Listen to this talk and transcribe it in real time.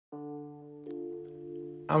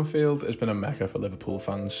Anfield has been a mecca for Liverpool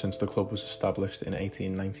fans since the club was established in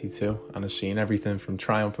 1892 and has seen everything from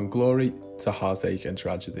triumph and glory to heartache and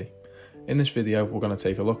tragedy. In this video, we're going to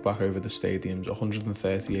take a look back over the stadium's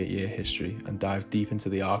 138-year history and dive deep into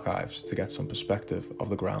the archives to get some perspective of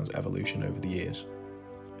the ground's evolution over the years.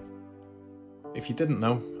 If you didn't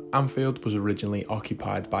know, Anfield was originally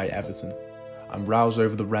occupied by Everton, and rows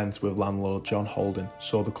over the rent with landlord John Holden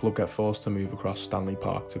saw the club get forced to move across Stanley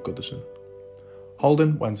Park to Goodison.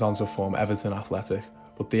 Holden went on to form Everton Athletic,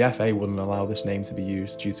 but the FA wouldn't allow this name to be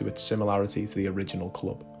used due to its similarity to the original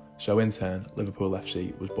club, so in turn Liverpool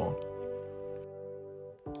FC was born.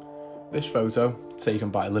 This photo,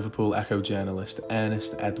 taken by Liverpool Echo journalist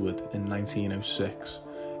Ernest Edward in 1906,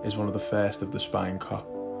 is one of the first of the Spine Kop.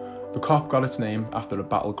 The Kop got its name after a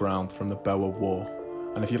battleground from the Boer War,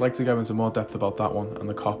 and if you'd like to go into more depth about that one and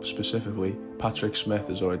the Kop specifically, Patrick Smith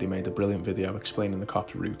has already made a brilliant video explaining the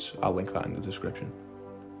Kop's roots. I'll link that in the description.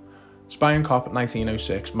 Spine Kop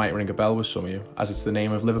 1906 might ring a bell with some of you, as it's the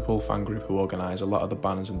name of Liverpool fan group who organise a lot of the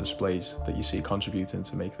banners and displays that you see contributing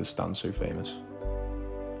to make the stand so famous.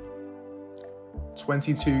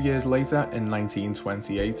 22 years later, in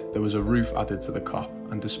 1928, there was a roof added to the Kop,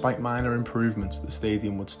 and despite minor improvements, the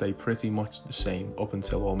stadium would stay pretty much the same up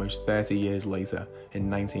until almost 30 years later, in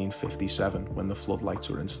 1957, when the floodlights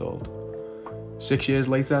were installed. 6 years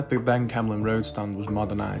later, the then Kemlyn Road stand was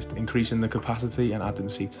modernised, increasing the capacity and adding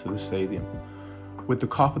seats to the stadium. With the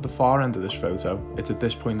Kop at the far end of this photo, it's at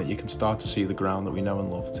this point that you can start to see the ground that we know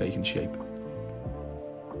and love taking shape.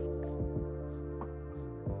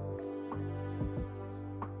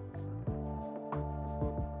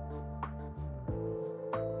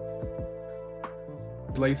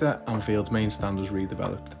 Later, Anfield's main stand was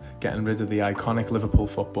redeveloped, getting rid of the iconic Liverpool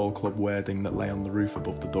Football Club wording that lay on the roof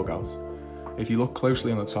above the dugout. If you look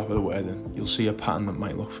closely on the top of the wording, you'll see a pattern that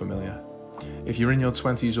might look familiar. If you're in your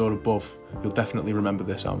 20s or above, you'll definitely remember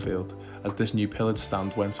this Anfield, as this new pillared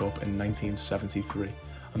stand went up in 1973,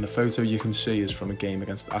 and the photo you can see is from a game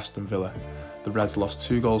against Aston Villa. The Reds lost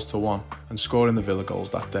 2-1, and scoring the Villa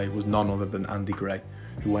goals that day was none other than Andy Gray,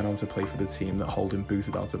 who went on to play for the team that Holden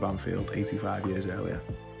booted out of Anfield 85 years earlier.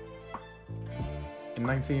 In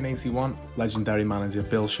 1981, legendary manager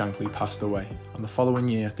Bill Shankly passed away, and the following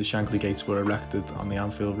year the Shankly Gates were erected on the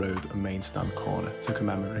Anfield Road and main stand corner to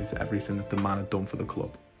commemorate everything that the man had done for the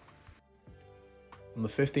club. On the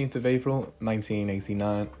 15th of April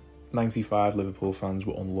 1989, 95 Liverpool fans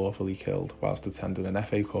were unlawfully killed whilst attending an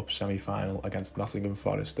FA Cup semi-final against Nottingham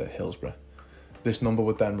Forest at Hillsborough. This number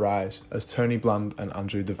would then rise, as Tony Bland and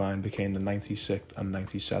Andrew Devine became the 96th and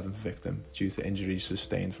 97th victim due to injuries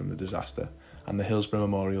sustained from the disaster, and the Hillsborough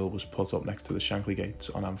Memorial was put up next to the Shankly Gates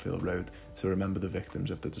on Anfield Road to remember the victims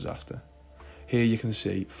of the disaster. Here you can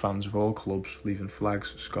see fans of all clubs leaving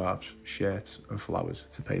flags, scarves, shirts and flowers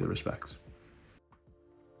to pay their respects.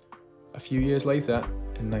 A few years later,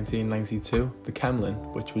 in 1992, the Kemlyn,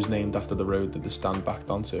 which was named after the road that the stand backed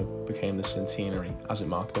onto, became the centenary, as it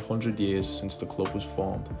marked 100 years since the club was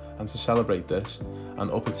formed, and to celebrate this,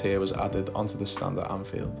 an upper tier was added onto the stand at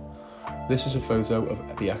Anfield. This is a photo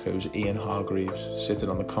of the Echo's Ian Hargreaves sitting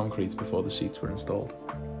on the concrete before the seats were installed.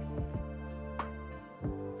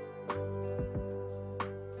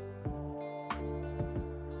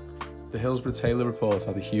 The Hillsborough Taylor report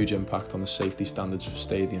had a huge impact on the safety standards for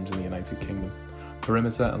stadiums in the United Kingdom.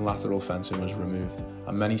 Perimeter and lateral fencing was removed,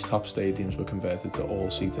 and many top stadiums were converted to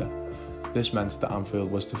all-seater. This meant that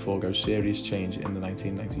Anfield was to forego serious change in the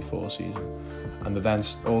 1994 season, and the then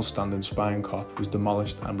all-standing Spine Kop was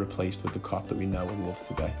demolished and replaced with the Kop that we know and love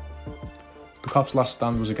today. The Kop's last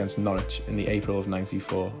stand was against Norwich in the April of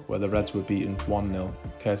 '94, where the Reds were beaten 1-0,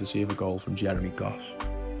 courtesy of a goal from Jeremy Goss.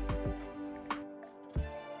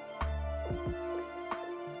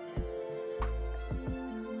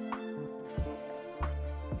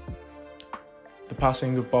 The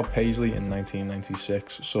passing of Bob Paisley in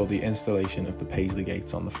 1996 saw the installation of the Paisley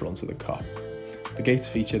Gates on the front of the Kop. The gates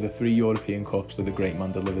feature the 3 European Cups that the great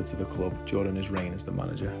man delivered to the club during his reign as the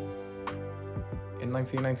manager. In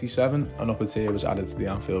 1997, an upper tier was added to the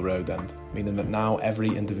Anfield Road end, meaning that now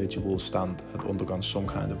every individual stand had undergone some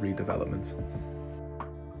kind of redevelopment.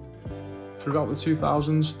 Throughout the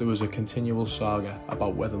 2000s, there was a continual saga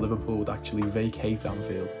about whether Liverpool would actually vacate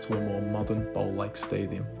Anfield to a more modern, bowl-like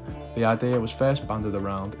stadium. The idea was first bandied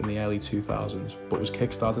around in the early 2000s, but was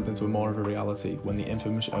kick-started into more of a reality when the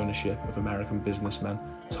infamous ownership of American businessmen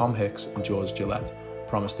Tom Hicks and George Gillette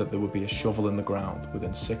promised that there would be a shovel in the ground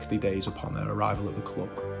within 60 days upon their arrival at the club.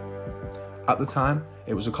 At the time,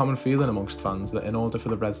 it was a common feeling amongst fans that in order for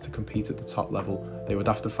the Reds to compete at the top level, they would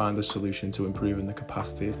have to find a solution to improving the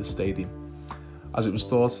capacity of the stadium. as it was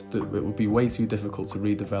thought that it would be way too difficult to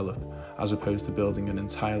redevelop as opposed to building an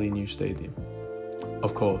entirely new stadium.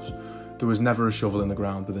 Of course, there was never a shovel in the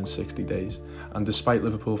ground within 60 days, and despite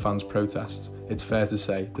Liverpool fans' protests, it's fair to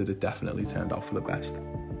say that it definitely turned out for the best.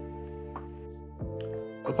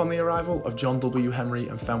 Upon the arrival of John W. Henry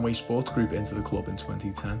and Fenway Sports Group into the club in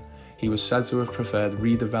 2010, he was said to have preferred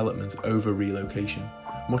redevelopment over relocation,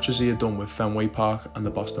 much as he had done with Fenway Park and the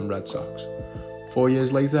Boston Red Sox. 4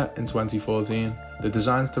 years later, in 2014, the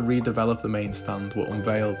designs to redevelop the main stand were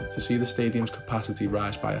unveiled to see the stadium's capacity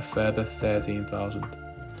rise by a further 13,000.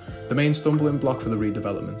 The main stumbling block for the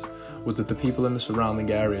redevelopment was that the people in the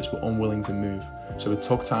surrounding areas were unwilling to move, so it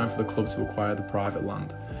took time for the club to acquire the private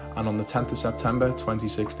land, and on the 10th of September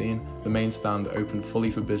 2016, the main stand opened fully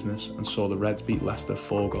for business and saw the Reds beat Leicester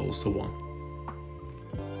 4-1.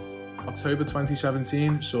 October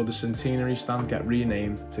 2017 saw the centenary stand get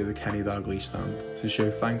renamed to the Kenny Dalglish stand to show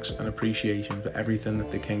thanks and appreciation for everything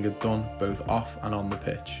that the King had done both off and on the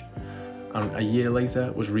pitch, and a year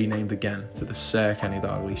later was renamed again to the Sir Kenny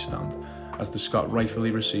Dalglish stand as the Scot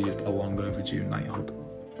rightfully received a long overdue knighthood.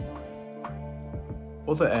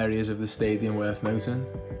 Other areas of the stadium worth noting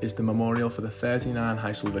is the memorial for the 39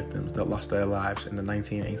 Heysel victims that lost their lives in the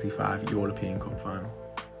 1985 European Cup final,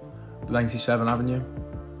 the 97 Avenue,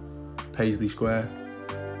 Paisley Square,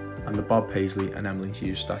 and the Bob Paisley and Emlyn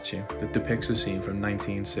Hughes statue that depicts a scene from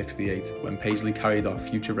 1968 when Paisley carried off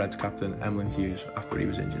future Reds captain Emlyn Hughes after he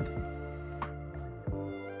was injured.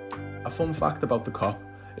 A fun fact about the Kop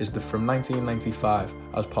is that from 1995,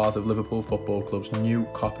 as part of Liverpool Football Club's new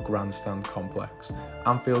Kop Grandstand complex,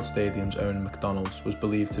 Anfield Stadium's own McDonald's was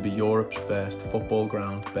believed to be Europe's first football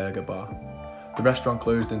ground burger bar. The restaurant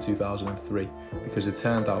closed in 2003 because it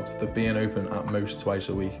turned out that being open at most twice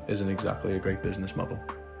a week isn't exactly a great business model.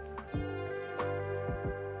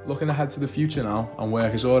 Looking ahead to the future now, and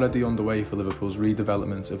work is already underway for Liverpool's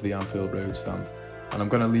redevelopment of the Anfield Road stand, and I'm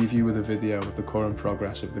going to leave you with a video of the current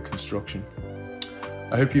progress of the construction.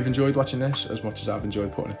 I hope you've enjoyed watching this as much as I've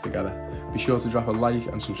enjoyed putting it together. Be sure to drop a like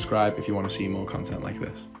and subscribe if you want to see more content like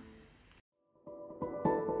this.